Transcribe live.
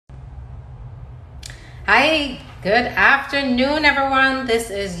Hi, good afternoon, everyone. This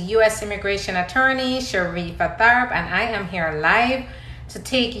is U.S. Immigration Attorney Sharifa Tharpe, and I am here live to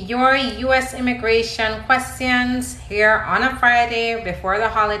take your U.S. immigration questions here on a Friday before the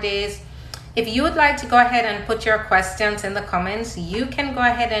holidays. If you would like to go ahead and put your questions in the comments, you can go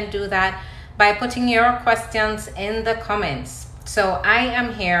ahead and do that by putting your questions in the comments. So I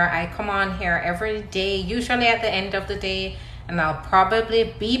am here. I come on here every day, usually at the end of the day, and I'll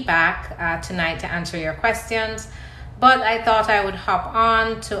probably be back tonight to answer your questions. But I thought I would hop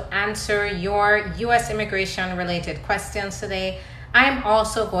on to answer your U.S. immigration related questions today. I'm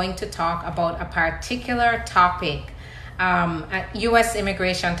also going to talk about a particular topic, a U.S.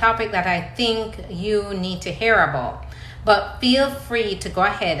 immigration topic that I think you need to hear about. But feel free to go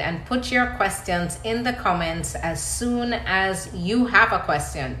ahead and put your questions in the comments as soon as you have a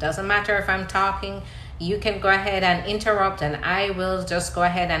question. Doesn't matter if I'm talking, you can go ahead and interrupt and I will just go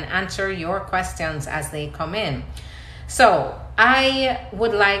ahead and answer your questions as they come in. So I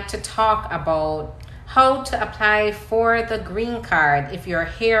would like to talk about how to apply for the green card if you're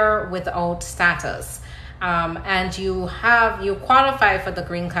here without status and you qualify for the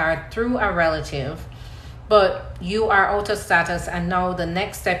green card through a relative, but you are out of status, and now the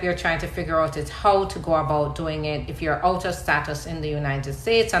next step you're trying to figure out is how to go about doing it if you're out of status in the United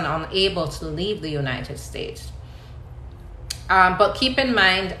States and unable to leave the United States. But keep in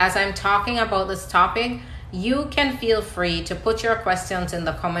mind, as I'm talking about this topic, you can feel free to put your questions in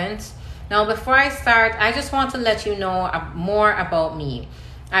the comments. Now, before I start, I just want to let you know more about me.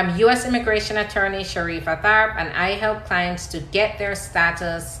 I'm U.S. Immigration Attorney Sharifa Tharpe, and I help clients to get their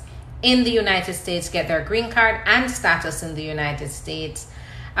status in the United States, get their green card and status in the United States.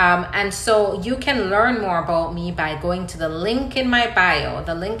 And so you can learn more about me by going to the link in my bio.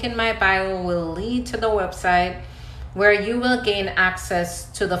 The link in my bio will lead to the website where you will gain access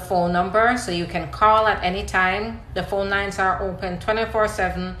to the phone number, so you can call at any time. The phone lines are open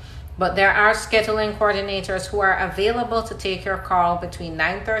 24/7, but there are scheduling coordinators who are available to take your call between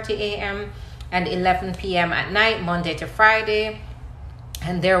 9:30 a.m. and 11 p.m. at night, Monday to Friday.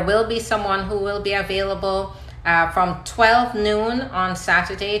 And there will be someone who will be available from 12 noon on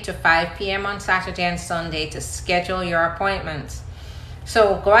Saturday to 5 p.m. on Saturday and Sunday to schedule your appointments.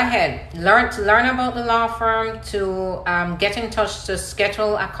 So go ahead, learn about the law firm, to get in touch to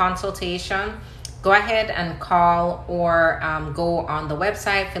schedule a consultation. Go ahead and call or go on the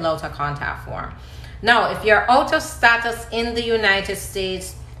website, fill out a contact form. Now, if you're out of status in the United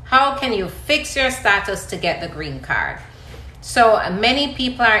States, how can you fix your status to get the green card? So many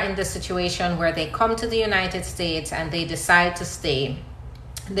people are in the situation where they come to the United States and they decide to stay.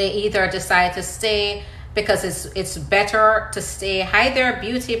 They either decide to stay because it's better to stay. Hi there,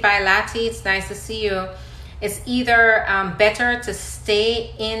 Beauty by Lati. It's nice to see you. It's either better to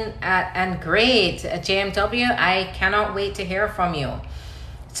stay in and great, JMW. I cannot wait to hear from you.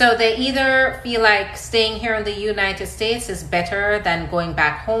 So they either feel like staying here in the United States is better than going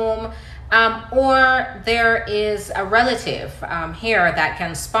back home, or there is a relative here that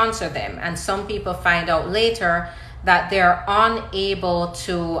can sponsor them. And some people find out later that they're unable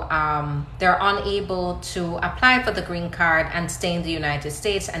to apply for the green card and stay in the United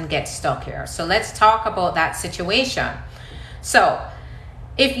States and get stuck here. So let's talk about that situation. So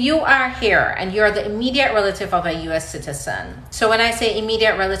if you are here and you're the immediate relative of a U.S. citizen, so when I say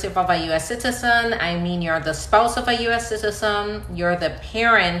immediate relative of a U.S. citizen, I mean you're the spouse of a U.S. citizen, you're the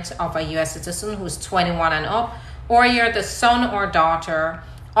parent of a U.S. citizen who's 21 and up, or you're the son or daughter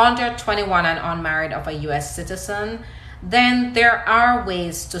under 21 and unmarried of a U.S. citizen, then there are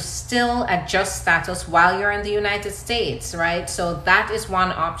ways to still adjust status while you're in the United States, right? So that is one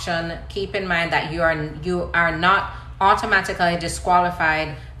option. Keep in mind that you are not automatically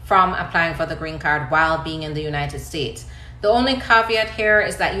disqualified from applying for the green card while being in the United States. The only caveat here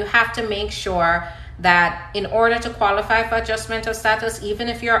is that you have to make sure that in order to qualify for adjustment of status, even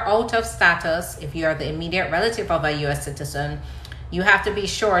if you're out of status, if you're the immediate relative of a U.S. citizen, you have to be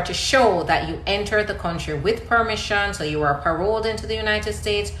sure to show that you entered the country with permission, so you were paroled into the United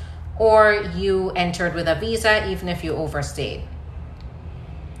States, or you entered with a visa, even if you overstayed.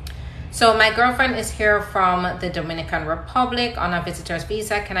 So my girlfriend is here from the Dominican Republic on a visitor's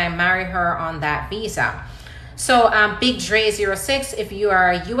visa. Can I marry her on that visa? So Big Dre 06, if you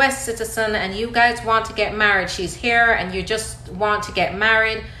are a U.S. citizen and you guys want to get married, she's here and you just want to get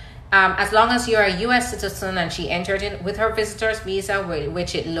married, as long as you're a U.S. citizen and she entered in with her visitor's visa,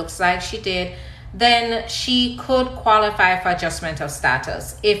 which it looks like she did, then she could qualify for adjustment of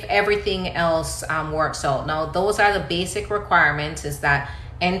status if everything else works out. Now, those are the basic requirements, is that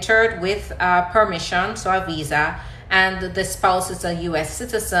entered with permission, so a visa, and the spouse is a U.S.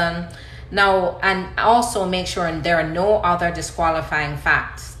 citizen. Now, and also make sure there are no other disqualifying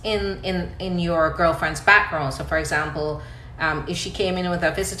facts in your girlfriend's background. So for example, if she came in with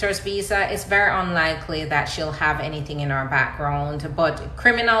a visitor's visa, it's very unlikely that she'll have anything in her background, but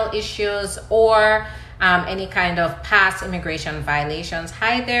criminal issues or any kind of past immigration violations.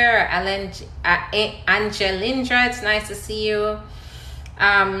 Hi there, Angelindra, it's nice to see you.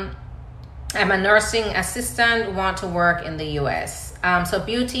 I'm a nursing assistant, want to work in the US. So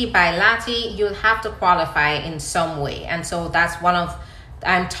beauty by Lati, you'll have to qualify in some way. And so that's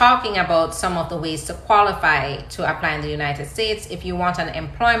I'm talking about some of the ways to qualify to apply in the United States. If you want an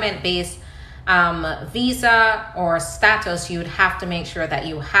employment-based visa or status, you'd have to make sure that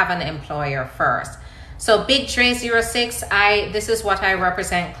you have an employer first. So Big Dre 06, this is what I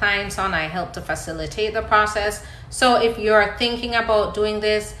represent clients on. I help to facilitate the process. So if you're thinking about doing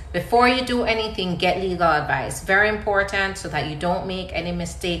this, before you do anything, get legal advice. Very important so that you don't make any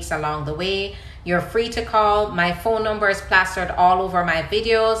mistakes along the way. You're free to call. My phone number is plastered all over my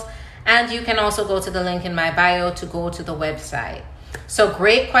videos. And you can also go to the link in my bio to go to the website. So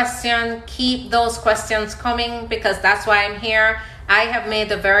great question. Keep those questions coming because that's why I'm here. I have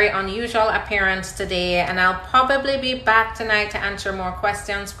made a very unusual appearance today, and I'll probably be back tonight to answer more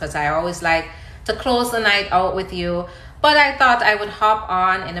questions because I always like to close the night out with you. But I thought I would hop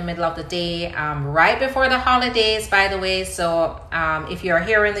on in the middle of the day, right before the holidays, by the way. So if you're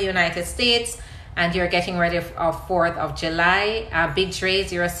here in the United States and you're getting ready for 4th of July, Big Dre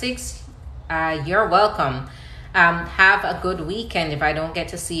 06, you're welcome. Have a good weekend if I don't get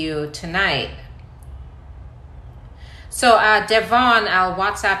to see you tonight. So Devon, I'll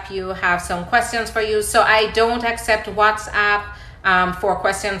WhatsApp you, have some questions for you. So I don't accept WhatsApp for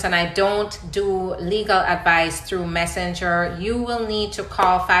questions, and I don't do legal advice through Messenger. You will need to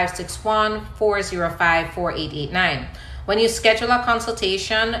call 561-405-4889. When you schedule a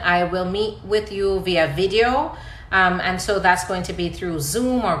consultation, I will meet with you via video. And so that's going to be through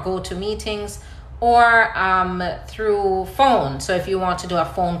Zoom or GoToMeetings or through phone. So if you want to do a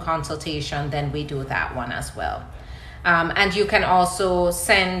phone consultation, then we do that one as well. And you can also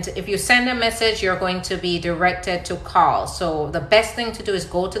if you send a message, you're going to be directed to call. So the best thing to do is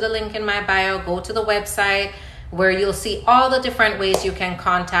go to the link in my bio, go to the website where you'll see all the different ways you can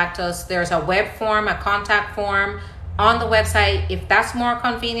contact us. There's a web form, a contact form on the website. If that's more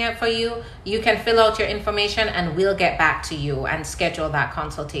convenient for you, you can fill out your information and we'll get back to you and schedule that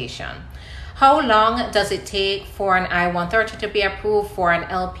consultation. How long does it take for an I-130 to be approved for an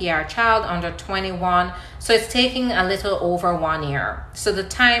LPR child under 21? So it's taking a little over 1 year. So the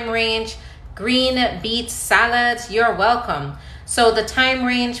time range, green beet salads, you're welcome. So the time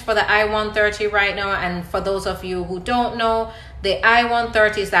range for the I-130 right now, and for those of you who don't know, the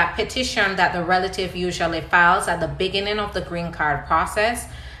I-130 is that petition that the relative usually files at the beginning of the green card process.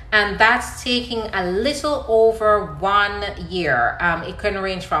 And that's taking a little over 1 year. It can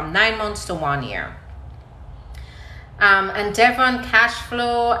range from 9 months to 1 year. And Devon, cash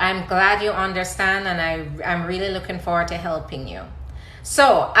flow, I'm glad you understand, and I'm really looking forward to helping you.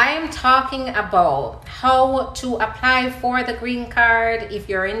 So I am talking about how to apply for the green card. If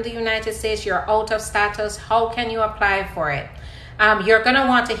you're in the United States, you're out of status, how can you apply for it? You're going to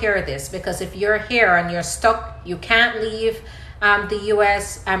want to hear this because if you're here and you're stuck, you can't leave the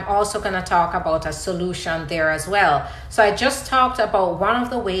US, I'm also going to talk about a solution there as well. So I just talked about one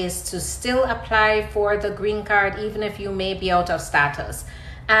of the ways to still apply for the green card even if you may be out of status.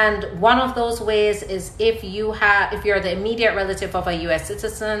 And one of those ways is if you're the immediate relative of a US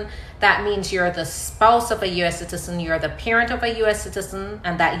citizen, that means you're the spouse of a US citizen, you're the parent of a US citizen,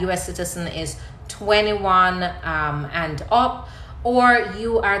 and that US citizen is 21 and up, or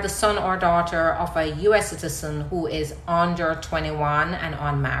you are the son or daughter of a US citizen who is under 21 and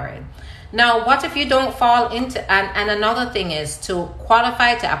unmarried. Now, what if you don't fall into, and another thing is to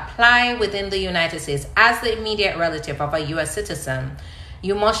qualify to apply within the United States as the immediate relative of a US citizen,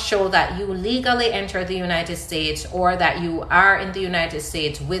 you must show that you legally enter the United States or that you are in the United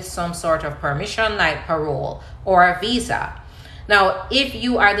States with some sort of permission like parole or a visa. Now, if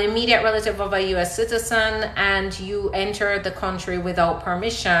you are the immediate relative of a US citizen and you enter the country without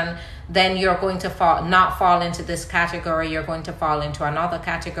permission, then you're going to not fall into this category. You're going to fall into another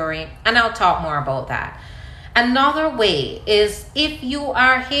category, and I'll talk more about that. Another way is if you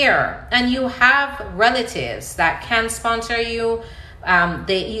are here and you have relatives that can sponsor you,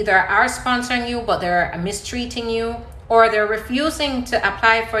 they either are sponsoring you but they're mistreating you, or they're refusing to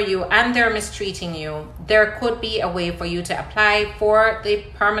apply for you and they're mistreating you, there could be a way for you to apply for the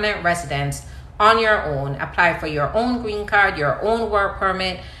permanent residence on your own, apply for your own green card, your own work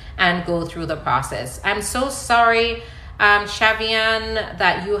permit, and go through the process. I'm so sorry. Shavian,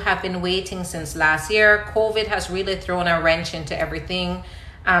 that you have been waiting since last year. COVID has really thrown a wrench into everything.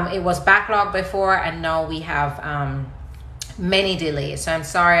 It was backlogged before, and now we have many delays. So I'm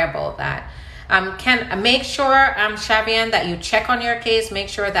sorry about that. Can make sure, Shavian, that you check on your case. Make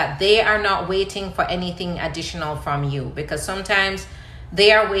sure that they are not waiting for anything additional from you, because sometimes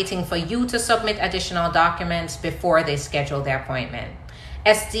they are waiting for you to submit additional documents before they schedule the appointment.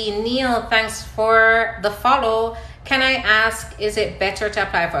 SD Neil, thanks for the follow. Can I ask, is it better to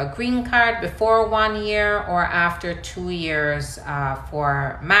apply for a green card before 1 year or after 2 years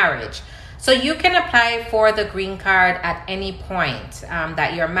for marriage? So you can apply for the green card at any point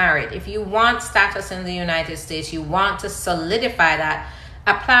that you're married. If you want status in the United States, you want to solidify that,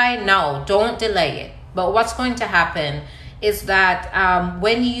 apply now. Don't delay it. But what's going to happen is that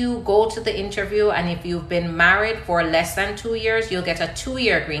when you go to the interview, and if you've been married for less than 2 years, you'll get a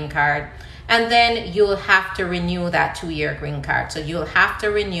 2-year green card. And then you'll have to renew that 2-year green card. So you'll have to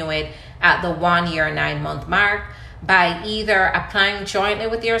renew it at the 1 year, 9 month mark by either applying jointly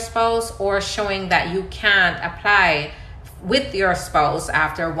with your spouse or showing that you can't apply with your spouse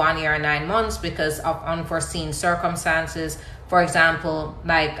after 1 year, 9 months because of unforeseen circumstances. For example,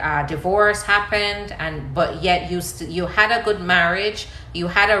 like divorce happened, but yet you had a good marriage, you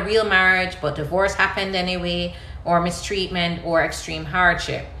had a real marriage, but divorce happened anyway, or mistreatment or extreme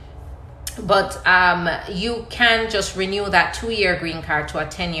hardship. But you can just renew that 2-year green card to a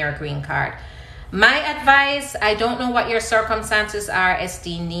 10-year green card. My advice, I don't know what your circumstances are,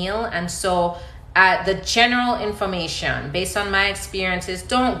 SD Neil, and so the general information based on my experiences,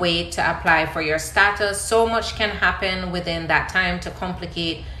 don't wait to apply for your status. So much can happen within that time to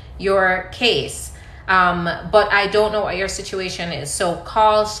complicate your case. But I don't know what your situation is. So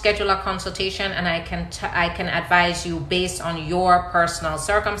call, schedule a consultation, and I can advise you based on your personal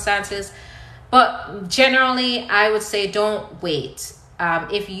circumstances. But generally, I would say don't wait.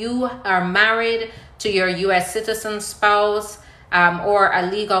 If you are married to your U.S. citizen spouse, or a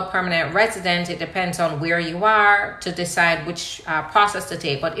legal permanent resident, it depends on where you are to decide which process to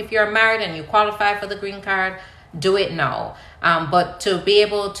take. But if you're married and you qualify for the green card, do it now. But to be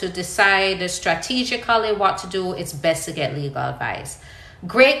able to decide strategically what to do, it's best to get legal advice.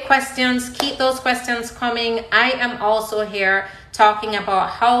 Great questions. Keep those questions coming. I am also here talking about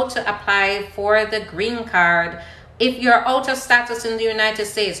how to apply for the green card. If you're out of status in the United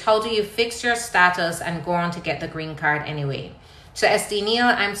States, how do you fix your status and go on to get the green card anyway? So SD Neil,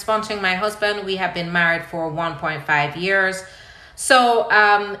 I'm sponsoring my husband. We have been married for 1.5 years. So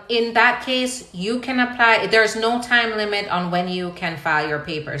in that case, you can apply. There's no time limit on when you can file your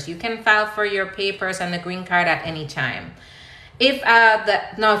papers. You can file for your papers and the green card at any time. If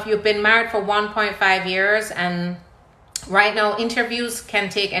you've been married for 1.5 years, and right now interviews can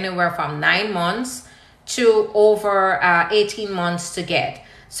take anywhere from 9 months to over 18 months to get.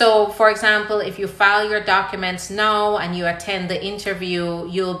 So, for example, if you file your documents now and you attend the interview,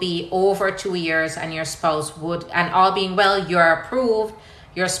 you'll be over 2 years, and your spouse would, and all being well, you're approved,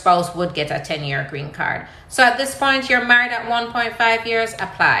 your spouse would get a 10-year green card. So at this point, you're married at 1.5 years,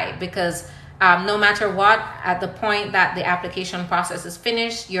 apply, because no matter what, at the point that the application process is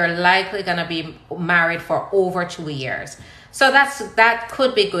finished, you're likely going to be married for over 2 years. So that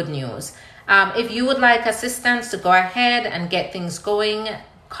could be good news. If you would like assistance to go ahead and get things going,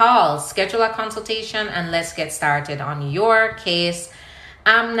 call, schedule a consultation, and let's get started on your case.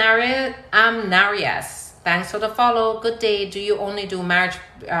 I'm Narias. Thanks for the follow. Good day. Do you only do marriage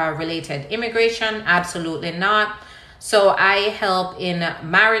related immigration? Absolutely not. So I help in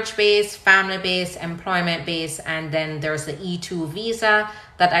marriage-based, family-based, employment-based, and then there's the E2 visa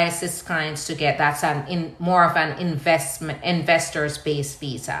that I assist clients to get. That's more of an investors-based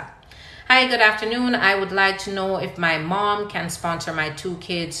visa. Hi, good afternoon. I would like to know if my mom can sponsor my 2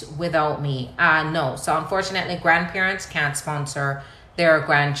 kids without me. No. So unfortunately, grandparents can't sponsor their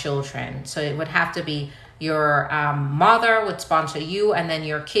grandchildren. So it would have to be your mother would sponsor you, and then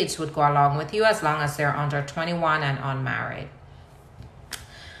your kids would go along with you as long as they're under 21 and unmarried.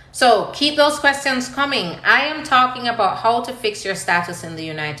 So keep those questions coming. I am talking about how to fix your status in the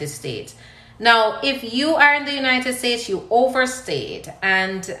United States. Now, if you are in the United States, you overstayed,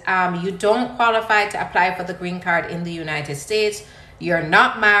 and you don't qualify to apply for the green card in the United States, you're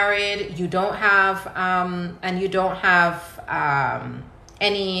not married, you don't have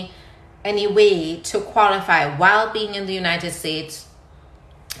any way to qualify while being in the United States,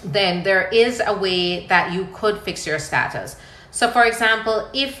 then there is a way that you could fix your status. So for example,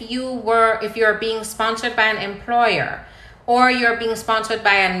 if you're being sponsored by an employer, or you're being sponsored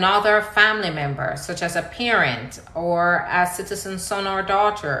by another family member, such as a parent or a citizen son or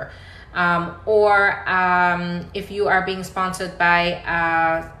daughter, or if you are being sponsored by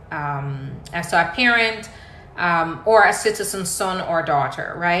a parent or a citizen's son or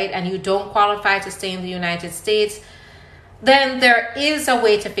daughter, right? And you don't qualify to stay in the United States, then there is a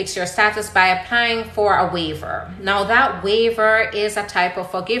way to fix your status by applying for a waiver. Now, that waiver is a type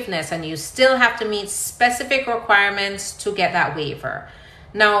of forgiveness, and you still have to meet specific requirements to get that waiver.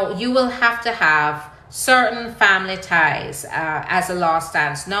 Now, you will have to have certain family ties as the law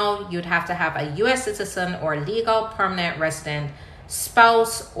stands now. You'd have to have a U.S. citizen or legal permanent resident,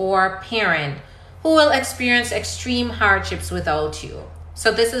 spouse or parent who will experience extreme hardships without you.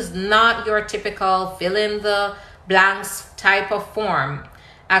 So this is not your typical fill in the blanks type of form.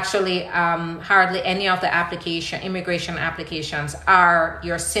 Actually, hardly any of the immigration applications are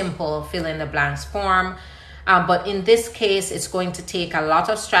your simple fill in the blanks form. But in this case, it's going to take a lot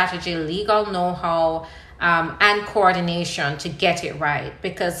of strategy, legal know-how, and coordination to get it right,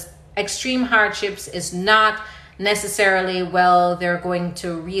 because extreme hardships is not necessarily, well, they're going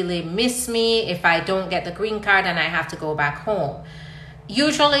to really miss me if I don't get the green card and I have to go back home.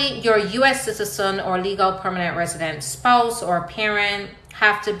 Usually, your U.S. citizen or legal permanent resident spouse or parent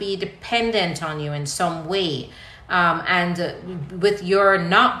have to be dependent on you in some way. And with your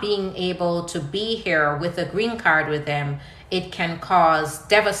not being able to be here with a green card with them, it can cause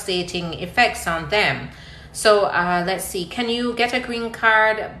devastating effects on them. So let's see, can you get a green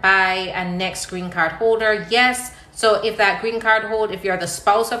card by a next green card holder? Yes. So if that green card holder, if you're the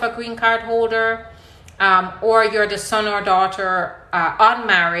spouse of a green card holder, or you're the son or daughter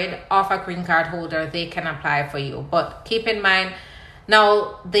unmarried of a green card holder, they can apply for you. But keep in mind,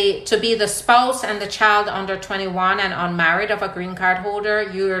 now, to be the spouse and the child under 21 and unmarried of a green card holder,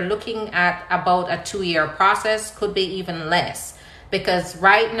 you're looking at about a 2-year process, could be even less, because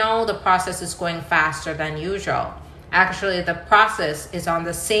right now the process is going faster than usual. Actually, the process is on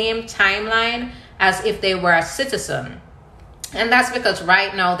the same timeline as if they were a citizen. And that's because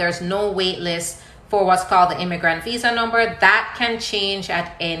right now there's no wait list for what's called the immigrant visa number. That can change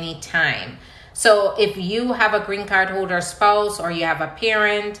at any time. So if you have a green card holder spouse or you have a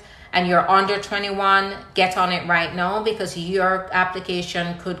parent and you're under 21, get on it right now, because your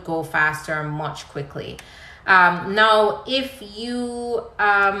application could go faster much quickly. Now, if you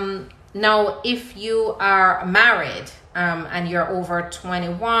are married and you're over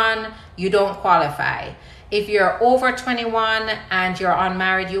 21, you don't qualify. If you're over 21 and you're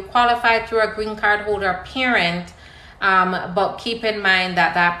unmarried, you qualify through a green card holder parent. But keep in mind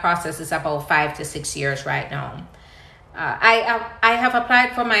that that process is about 5 to 6 years right now. I have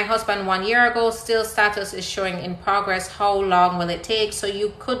applied for my husband 1 year ago. Still, status is showing in progress. How long will it take? So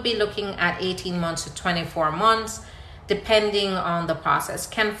you could be looking at 18 months to 24 months, depending on the process.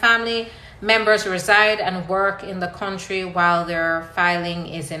 Can family members reside and work in the country while their filing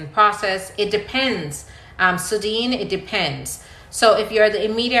is in process? It depends. Sudeen, it depends. So if you're the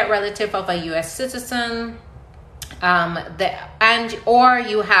immediate relative of a U.S. citizen, or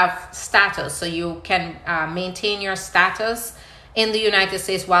you have status, so you can maintain your status in the United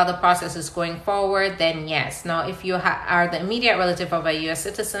States while the process is going forward, then yes. Now, if you are the immediate relative of a U.S.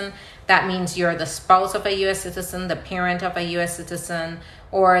 citizen, that means you're the spouse of a U.S. citizen, the parent of a U.S. citizen,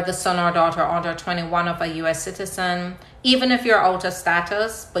 or the son or daughter under 21 of a U.S. citizen. Even if you're out of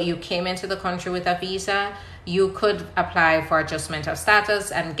status, but you came into the country with a visa, you could apply for adjustment of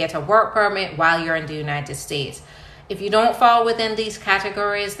status and get a work permit while you're in the United States. If you don't fall within these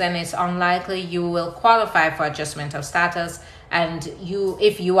categories, then it's unlikely you will qualify for adjustment of status. And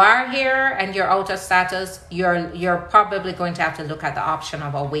if you are here and you're out of status, you're probably going to have to look at the option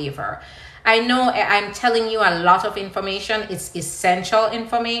of a waiver. I know I'm telling you a lot of information. It's essential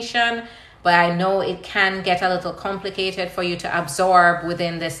information, but I know it can get a little complicated for you to absorb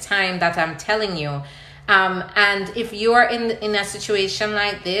within this time that I'm telling you. And if you're in a situation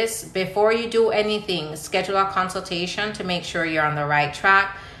like this, before you do anything, schedule a consultation to make sure you're on the right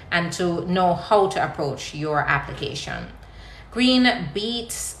track and to know how to approach your application. Green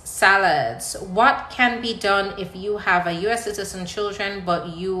beets salads. What can be done if you have a U.S. citizen children,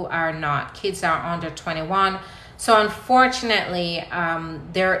 but you are not? Kids are under 21. So unfortunately,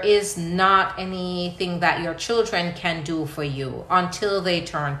 there is not anything that your children can do for you until they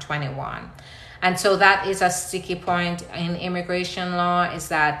turn 21. And so that is a sticky point in immigration law, is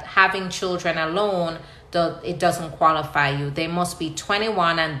that having children alone, it doesn't qualify you. They must be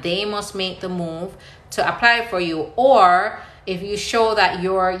 21 and they must make the move to apply for you. Or if you show that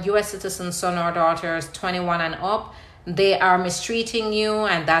your U.S. citizen son or daughter is 21 and up, they are mistreating you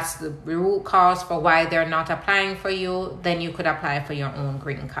and that's the root cause for why they're not applying for you, then you could apply for your own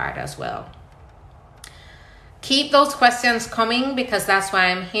green card as well. Keep those questions coming because that's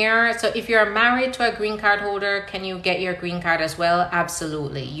why I'm here. So if you're married to a green card holder, can you get your green card as well?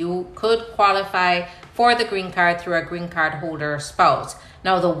 Absolutely. You could qualify for the green card through a green card holder spouse.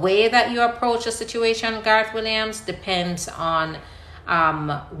 Now, the way that you approach a situation, Garth Williams, depends on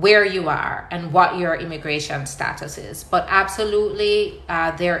where you are and what your immigration status is. But absolutely,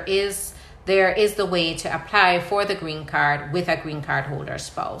 there is the way to apply for the green card with a green card holder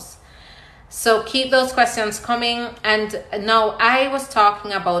spouse. So keep those questions coming. And now I was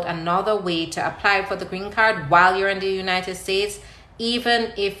talking about another way to apply for the green card while you're in the United States,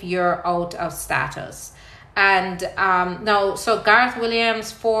 even if you're out of status. And now, so Garth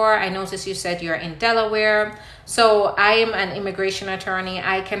Williams, I noticed you said you're in Delaware. So I am an immigration attorney.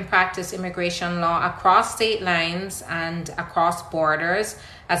 I can practice immigration law across state lines and across borders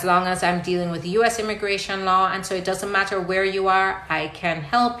as long as I'm dealing with U.S. immigration law. And so it doesn't matter where you are, I can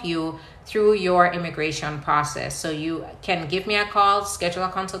help you through your immigration process. So you can give me a call, schedule a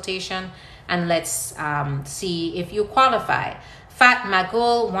consultation, and let's see if you qualify. Fat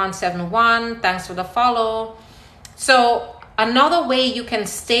Magul 171, thanks for the follow. So another way you can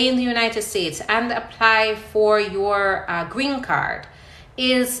stay in the United States and apply for your green card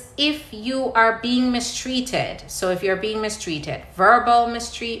is if you are being mistreated. So if you're being mistreated, verbal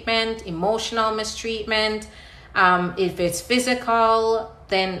mistreatment, emotional mistreatment, if it's physical,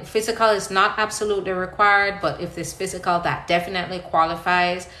 then physical is not absolutely required, but if it's physical, that definitely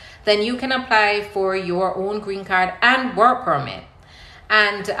qualifies. Then you can apply for your own green card and work permit.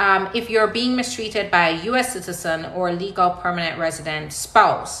 And if you're being mistreated by a U.S. citizen or legal permanent resident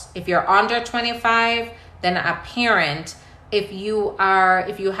spouse, if you're under 25, then a parent. If you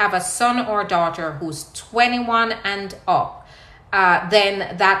have a son or daughter who's 21 and up,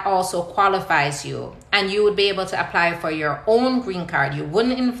 then that also qualifies you, and you would be able to apply for your own green card. You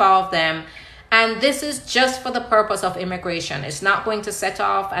wouldn't involve them, and this is just for the purpose of immigration. It's not going to set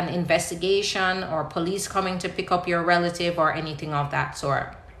off an investigation or police coming to pick up your relative or anything of that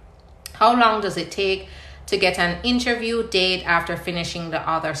sort. How long does it take to get an interview date after finishing the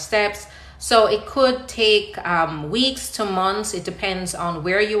other steps? So it could take weeks to months. It depends on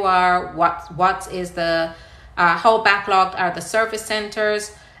where you are, what is the how backlogged are the service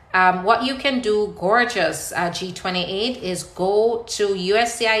centers. What you can do, gorgeous G28, is go to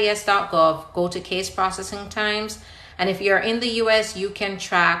uscis.gov, go to case processing times, and if you're in the US, you can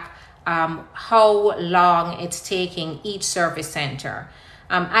track how long it's taking each service center.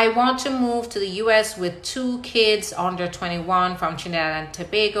 I want to move to the US with 2 kids under 21 from Trinidad and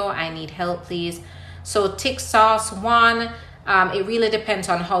Tobago. I need help, please. So Tick Sauce 1, it really depends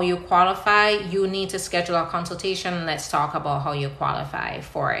on how you qualify. You need to schedule a consultation. Let's talk about how you qualify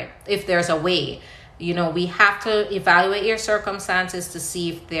for it. If there's a way, we have to evaluate your circumstances to see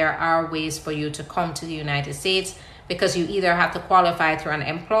if there are ways for you to come to the United States, because you either have to qualify through an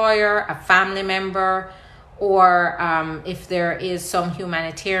employer, a family member, or if there is some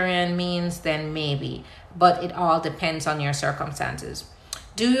humanitarian means, then maybe. But it all depends on your circumstances.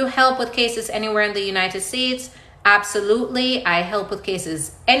 Do you help with cases anywhere in the United States? Absolutely. I help with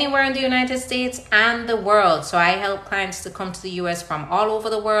cases anywhere in the United States and the world. So I help clients to come to the US from all over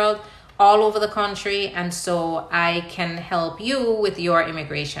the world, all over the country. And so I can help you with your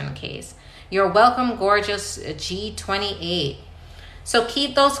immigration case. You're welcome, gorgeous G28. So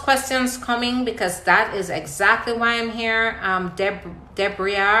keep those questions coming because that is exactly why I'm here.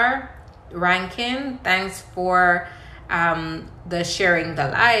 Debriar Rankin, thanks for the sharing the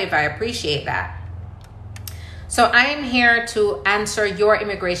live. I appreciate that. So I am here to answer your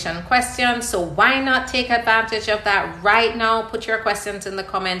immigration questions. So why not take advantage of that right now? Put your questions in the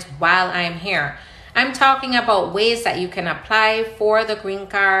comments while I'm here. I'm talking about ways that you can apply for the green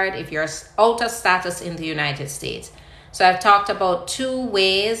card if you're out of status in the United States. So I've talked about 2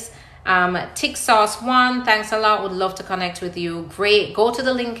 ways. Tick Sauce 1, thanks a lot. Would love to connect with you. Great. Go to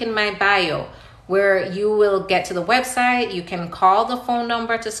the link in my bio where you will get to the website. You can call the phone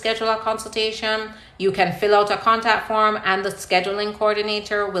number to schedule a consultation. You can fill out a contact form and the scheduling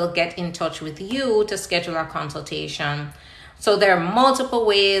coordinator will get in touch with you to schedule a consultation. So there are multiple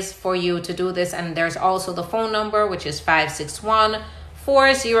ways for you to do this. And there's also the phone number, which is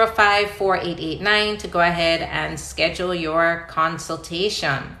 561-405-4889 to go ahead and schedule your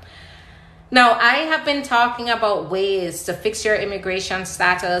consultation. Now, I have been talking about ways to fix your immigration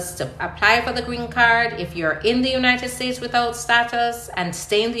status, to apply for the green card if you're in the United States without status, and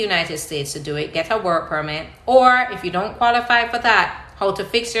stay in the United States to do it, get a work permit, or if you don't qualify for that, how to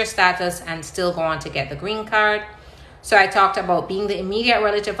fix your status and still go on to get the green card. So I talked about being the immediate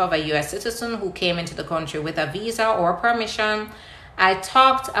relative of a U.S. citizen who came into the country with a visa or permission. I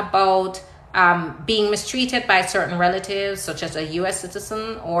talked about being mistreated by certain relatives, such as a U.S.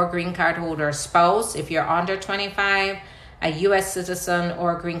 citizen or green card holder spouse, if you're under 25, a U.S. citizen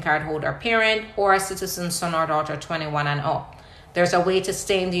or green card holder parent, or a citizen son or daughter 21 and up. There's a way to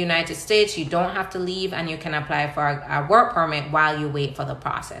stay in the United States. You don't have to leave, and you can apply for a work permit while you wait for the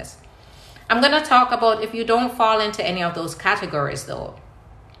process. I'm going to talk about if you don't fall into any of those categories, though.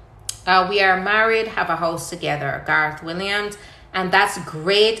 We are married, have a house together, Garth Williams, and that's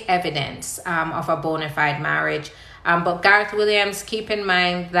great evidence of a bona fide marriage. But Garth Williams, keep in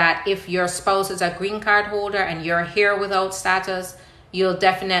mind that if your spouse is a green card holder and you're here without status,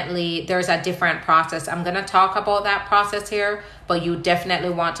 there's a different process. I'm going to talk about that process here, but you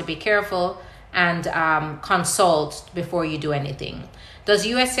definitely want to be careful and consult before you do anything. Does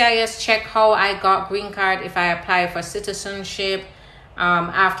USCIS check how I got green card if I apply for citizenship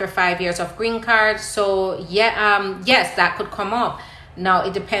after 5 years of green card? So yes, that could come up. Now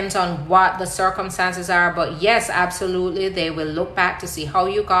it depends on what the circumstances are, but yes, absolutely, they will look back to see how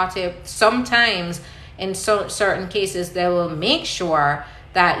you got it. Sometimes in certain cases, they will make sure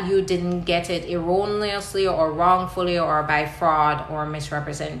that you didn't get it erroneously or wrongfully or by fraud or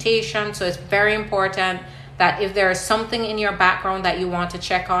misrepresentation. So it's very important that if there is something in your background that you want to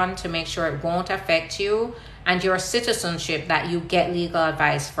check on to make sure it won't affect you and your citizenship, that you get legal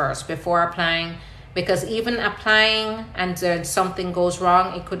advice first before applying, because even applying and then something goes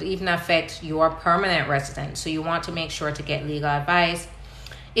wrong, it could even affect your permanent residence. So you want to make sure to get legal advice.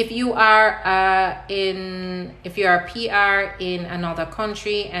 If you are a PR in another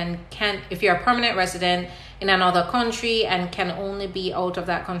country and if you're a permanent resident in another country and can only be out of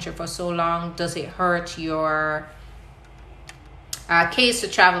that country for so long, does it hurt your case to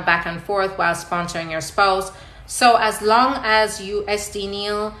travel back and forth while sponsoring your spouse? So as long as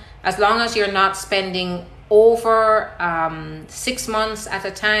as long as you're not spending over 6 months at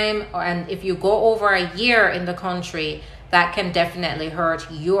a time, and if you go over a year in the country, that can definitely hurt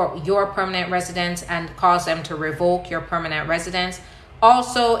your permanent residence and cause them to revoke your permanent residence.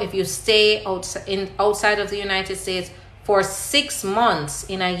 Also, if you stay outside of the United States for 6 months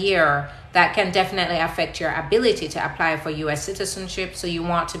in a year, that can definitely affect your ability to apply for U.S. citizenship, so you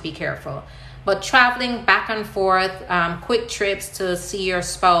want to be careful. But traveling back and forth, quick trips to see your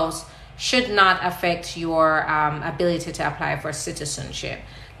spouse should not affect your ability to apply for citizenship,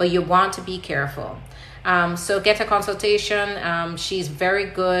 but you want to be careful. So get a consultation. She's very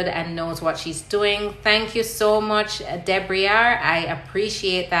good and knows what she's doing. Thank you so much, Deborah. I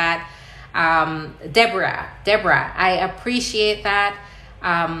appreciate that. Deborah, I appreciate that.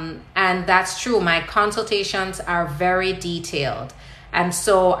 And that's true. My consultations are very detailed. And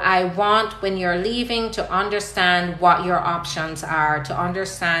so I want, when you're leaving, to understand what your options are, to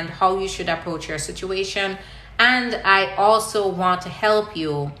understand how you should approach your situation. And I also want to help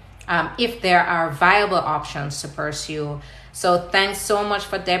you if there are viable options to pursue. So thanks so much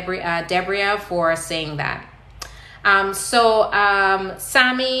for Deborah for saying that.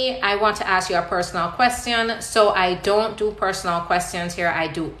 Sammy, I want to ask you a personal question. So I don't do personal questions here. I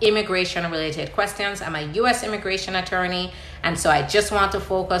do immigration related questions. I'm a U.S. immigration attorney. And so I just want to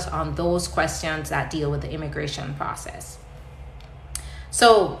focus on those questions that deal with the immigration process.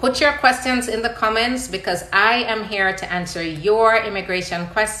 So put your questions in the comments, because I am here to answer your immigration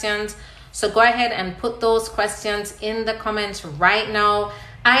questions. So go ahead and put those questions in the comments right now.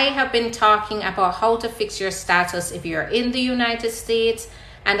 I have been talking about how to fix your status if you're in the United States,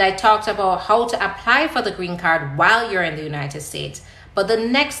 and I talked about how to apply for the green card while you're in the United States. But the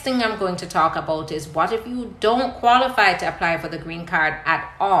next thing I'm going to talk about is, what if you don't qualify to apply for the green card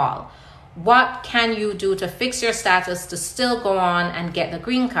at all? What can you do to fix your status to still go on and get the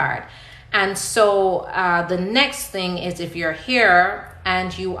green card? And so the next thing is, if you're here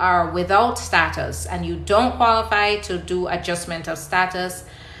and you are without status and you don't qualify to do adjustment of status,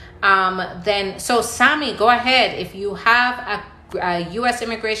 so Sammy, go ahead. If you have a U.S.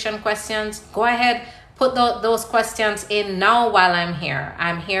 immigration questions, go ahead, put those questions in now while I'm here.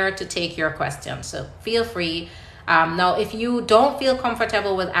 I'm here to take your questions, so feel free. Now, if you don't feel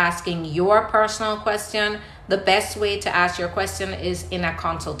comfortable with asking your personal question, the best way to ask your question is in a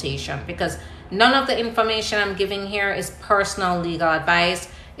consultation, because none of the information I'm giving here is personal legal advice.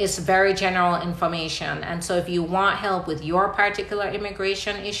 It's very general information. And so if you want help with your particular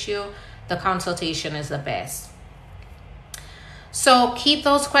immigration issue, the consultation is the best. So keep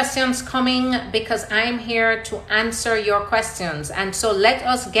those questions coming, because I'm here to answer your questions. And so let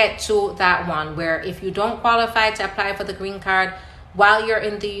us get to that one where, if you don't qualify to apply for the green card while you're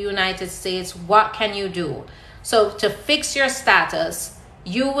in the United States, what can you do? So to fix your status,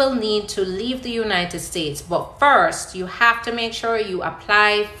 you will need to leave the United States. But first, you have to make sure you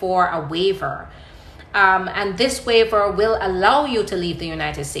apply for a waiver. And this waiver will allow you to leave the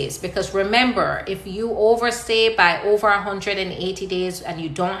United States, because remember, if you overstay by over 180 days and you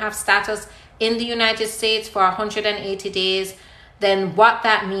don't have status in the United States for 180 days, then what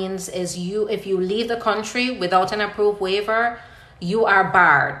that means is if you leave the country without an approved waiver, you are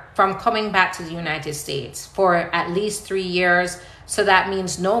barred from coming back to the United States for at least 3 years. So that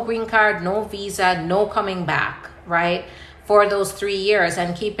means no green card, no visa, no coming back, right? For those 3 years.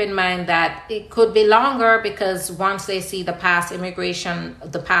 And keep in mind that it could be longer, because once they see the past immigration,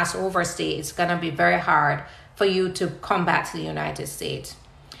 the past overstay, it's going to be very hard for you to come back to the United States.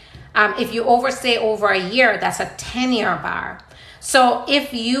 If you overstay over a year, that's a 10-year bar. So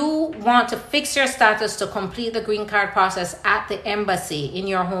if you want to fix your status to complete the green card process at the embassy in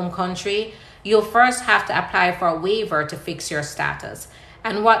your home country, you'll first have to apply for a waiver to fix your status.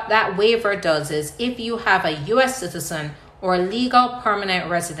 And what that waiver does is, if you have a U.S. citizen or legal permanent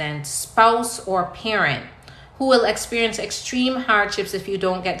resident, spouse or parent who will experience extreme hardships if you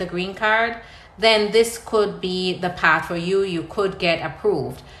don't get the green card, then this could be the path for you. You could get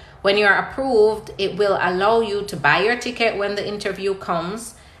approved. When you're approved, it will allow you to buy your ticket when the interview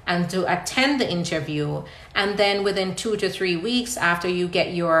comes and to attend the interview. And then within 2 to 3 weeks after you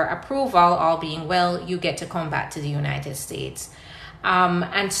get your approval, all being well, you get to come back to the United States.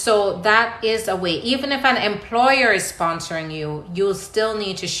 And so that is a way. Even if an employer is sponsoring you, you'll still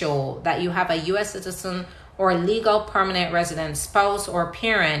need to show that you have a U.S. citizen or legal permanent resident, spouse or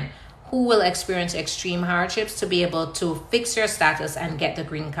parent who will experience extreme hardships to be able to fix your status and get the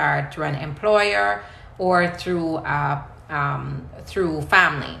green card through an employer or through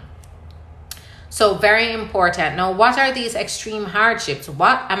family. So very important. Now, what are these extreme hardships?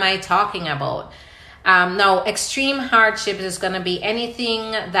 What am I talking about? Now, extreme hardship is going to be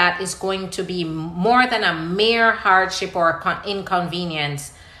anything that is going to be more than a mere hardship or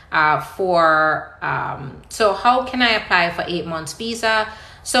inconvenience so how can I apply for 8 months visa?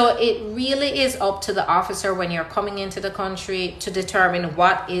 So it really is up to the officer when you're coming into the country to determine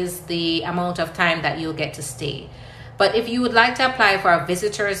what is the amount of time that you'll get to stay. But if you would like to apply for a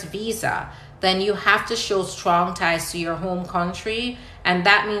visitor's visa, then you have to show strong ties to your home country. And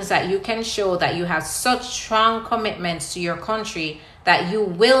that means that you can show that you have such strong commitments to your country that you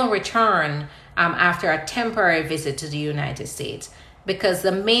will return after a temporary visit to the United States. Because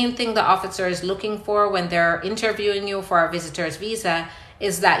the main thing the officer is looking for when they're interviewing you for a visitor's visa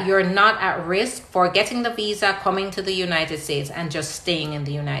is that you're not at risk for getting the visa, coming to the United States, and just staying in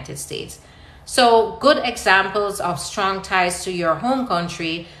the United States. So good examples of strong ties to your home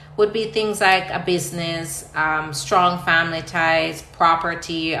country would be things like a business, strong family ties,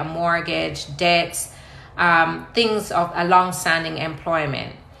 property, a mortgage, debts, things of a long-standing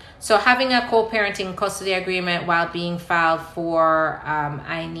employment. So having a co-parenting custody agreement while being filed for,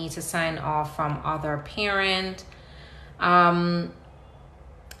 I need to sign off from other parent.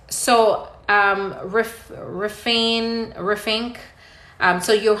 Refink.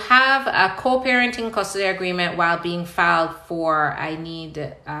 So you have a co-parenting custody agreement while being filed for, I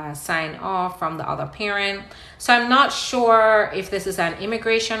need sign off from the other parent. So I'm not sure if this is an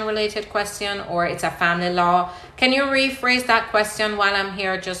immigration related question or it's a family law. Can you rephrase that question while I'm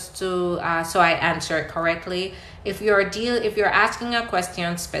here, just to so I answer it correctly? If you're asking a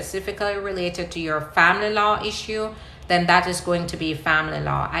question specifically related to your family law issue, then that is going to be family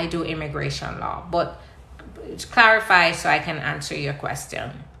law. I do immigration law, but clarify so I can answer your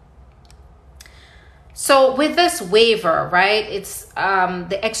question. So with this waiver, right, it's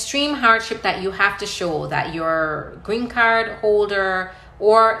the extreme hardship that you have to show that your green card holder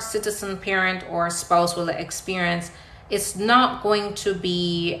or citizen parent or spouse will experience. It's not going to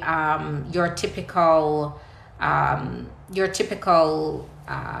be your typical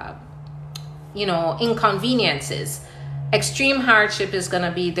inconveniences. Extreme hardship is going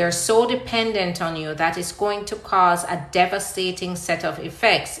to be they're so dependent on you that it's going to cause a devastating set of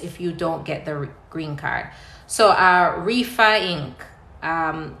effects if you don't get the green card. So Refi Inc.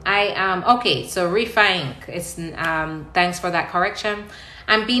 So Refi Inc. It's thanks for that correction.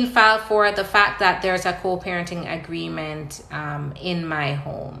 I'm being filed for the fact that there's a co-parenting agreement in my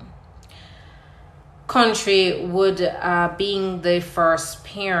home country, would being the first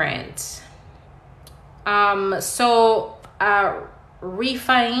parent. Refi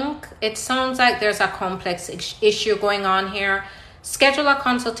Inc., it sounds like there's a complex issue going on here. Schedule a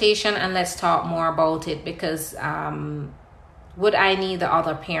consultation and let's talk more about it, because would I need the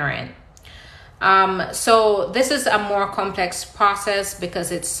other parent? So this is a more complex process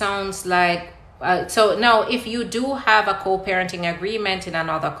because it sounds like So now if you do have a co-parenting agreement in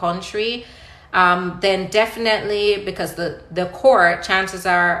another country, then definitely, because the court, chances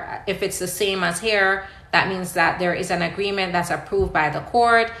are, if it's the same as here, that means that there is an agreement that's approved by the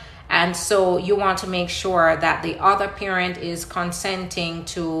court. And so you want to make sure that the other parent is consenting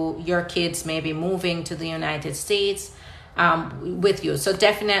to your kids maybe moving to the United States with you. So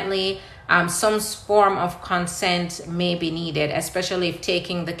definitely some form of consent may be needed, especially if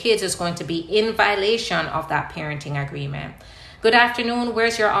taking the kids is going to be in violation of that parenting agreement. Good afternoon.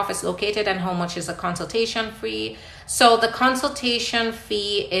 Where's your office located and how much is the consultation fee? So the consultation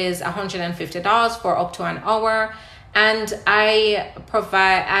fee is $150 for up to an hour. And I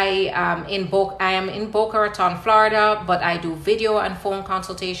am in Boca Raton, Florida, but I do video and phone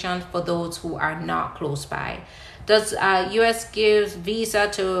consultations for those who are not close by. Does U.S. give visa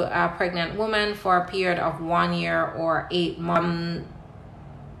to a pregnant woman for a period of 1 year or 8 months?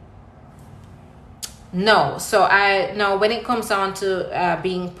 No. So when it comes on to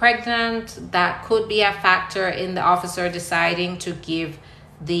being pregnant, that could be a factor in the officer deciding to give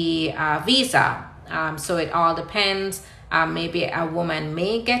the visa. So it all depends. Maybe a woman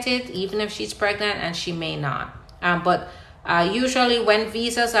may get it even if she's pregnant, and she may not. But usually when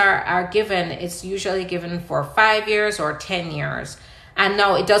visas are given, it's usually given for 5 years or 10 years. And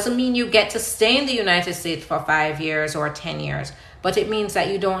no, it doesn't mean you get to stay in the United States for 5 years or 10 years, but it means that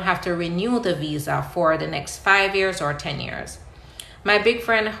you don't have to renew the visa for the next 5 years or 10 years. My big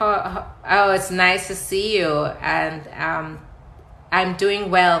friend, oh, it's nice to see you. And I'm doing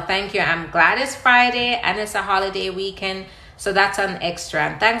well, thank you. I'm glad it's Friday and it's a holiday weekend, so that's an extra.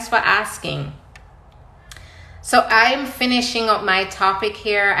 And thanks for asking. So I'm finishing up my topic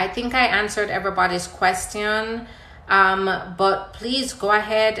here. I think I answered everybody's question, but please go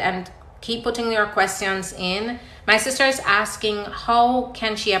ahead and keep putting your questions in. My sister is asking, how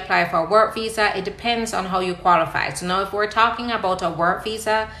can she apply for a work visa? It depends on how you qualify. So now if we're talking about a work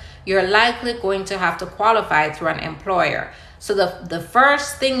visa, you're likely going to have to qualify through an employer. So the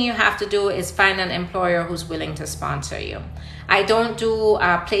first thing you have to do is find an employer who's willing to sponsor you. I don't do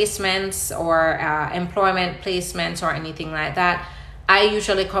placements or employment placements or anything like that. I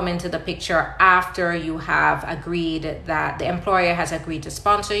usually come into the picture after you have agreed that the employer has agreed to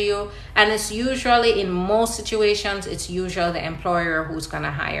sponsor you. And it's usually, in most situations, it's usually the employer who's going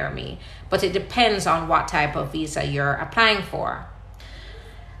to hire me. But it depends on what type of visa you're applying for.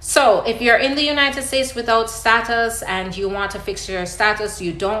 So if you're in the United States without status and you want to fix your status,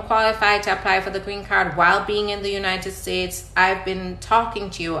 you don't qualify to apply for the green card while being in the United States, I've been talking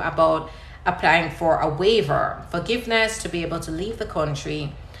to you about applying for a waiver, forgiveness to be able to leave the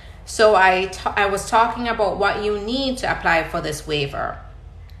country. So I was talking about what you need to apply for this waiver.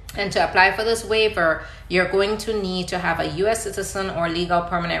 And to apply for this waiver, you're going to need to have a U.S. citizen or legal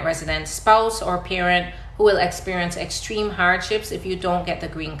permanent resident spouse or parent who will experience extreme hardships if you don't get the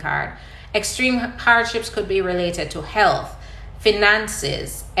green card. Extreme hardships could be related to health,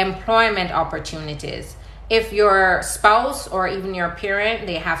 finances, employment opportunities. If your spouse or even your parent,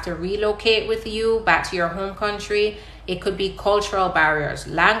 they have to relocate with you back to your home country, it could be cultural barriers,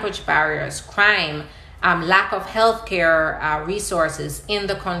 language barriers, crime, lack of healthcare resources in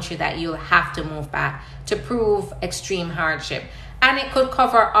the country that you'll have to move back to prove extreme hardship. And it could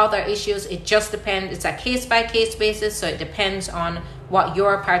cover other issues. It just depends. It's a case-by-case basis, so it depends on what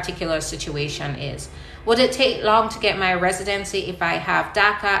your particular situation is. Would it take long to get my residency if I have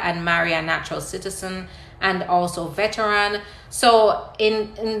DACA and marry a natural citizen and also veteran? So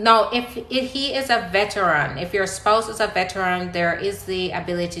if he is a veteran, if your spouse is a veteran, there is the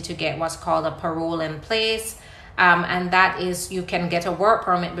ability to get what's called a parole in place. And that is, you can get a work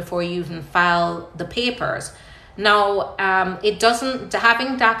permit before you even file the papers. Now,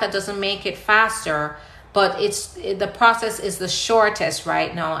 having DACA doesn't make it faster, but the process is the shortest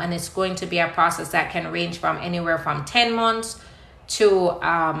right now, and it's going to be a process that can range from anywhere from 10 months to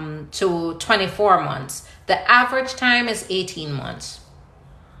 24 months. The average time is 18 months.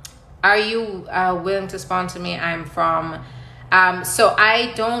 Are you willing to sponsor me? So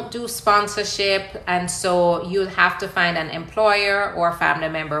I don't do sponsorship, and so you'll have to find an employer or family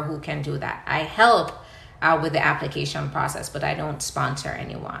member who can do that. I help with the application process, but I don't sponsor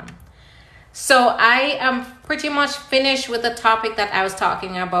anyone. So I am pretty much finished with the topic that I was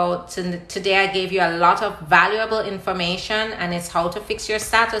talking about. Today I gave you a lot of valuable information, and it's how to fix your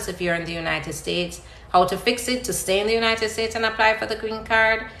status if you're in the United States, how to fix it to stay in the United States and apply for the green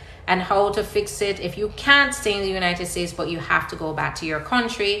card, and how to fix it if you can't stay in the United States but you have to go back to your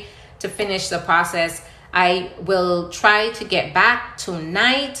country to finish the process. I will try to get back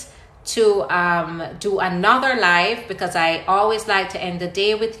tonight to do another live, because I always like to end the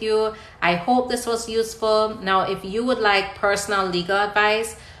day with you. I hope this was useful. Now, if you would like personal legal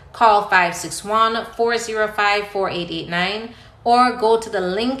advice, call 561-405-4889 or go to the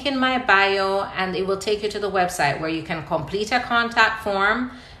link in my bio and it will take you to the website where you can complete a contact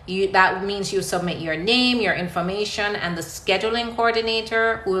form. That means you submit your name, your information, and the scheduling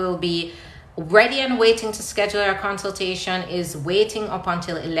coordinator, who will be ready and waiting to schedule your consultation, is waiting up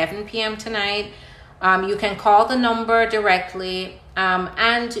until 11 p.m. tonight. You can call the number directly,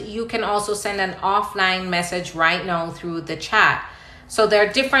 and you can also send an offline message right now through the chat. So there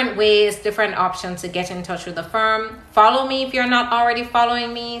are different ways, different options to get in touch with the firm. Follow me if you're not already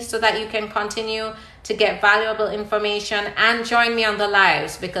following me, so that you can continue to get valuable information, and join me on the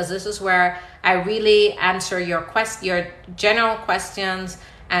lives, because this is where I really answer your general questions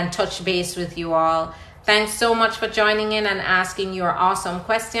and touch base with you all. Thanks so much for joining in and asking your awesome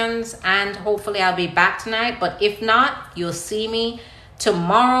questions, and hopefully I'll be back tonight, but if not, you'll see me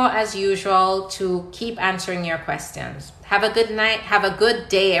tomorrow as usual to keep answering your questions. Have a good night. Have a good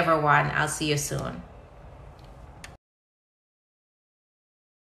day, everyone. I'll see you soon.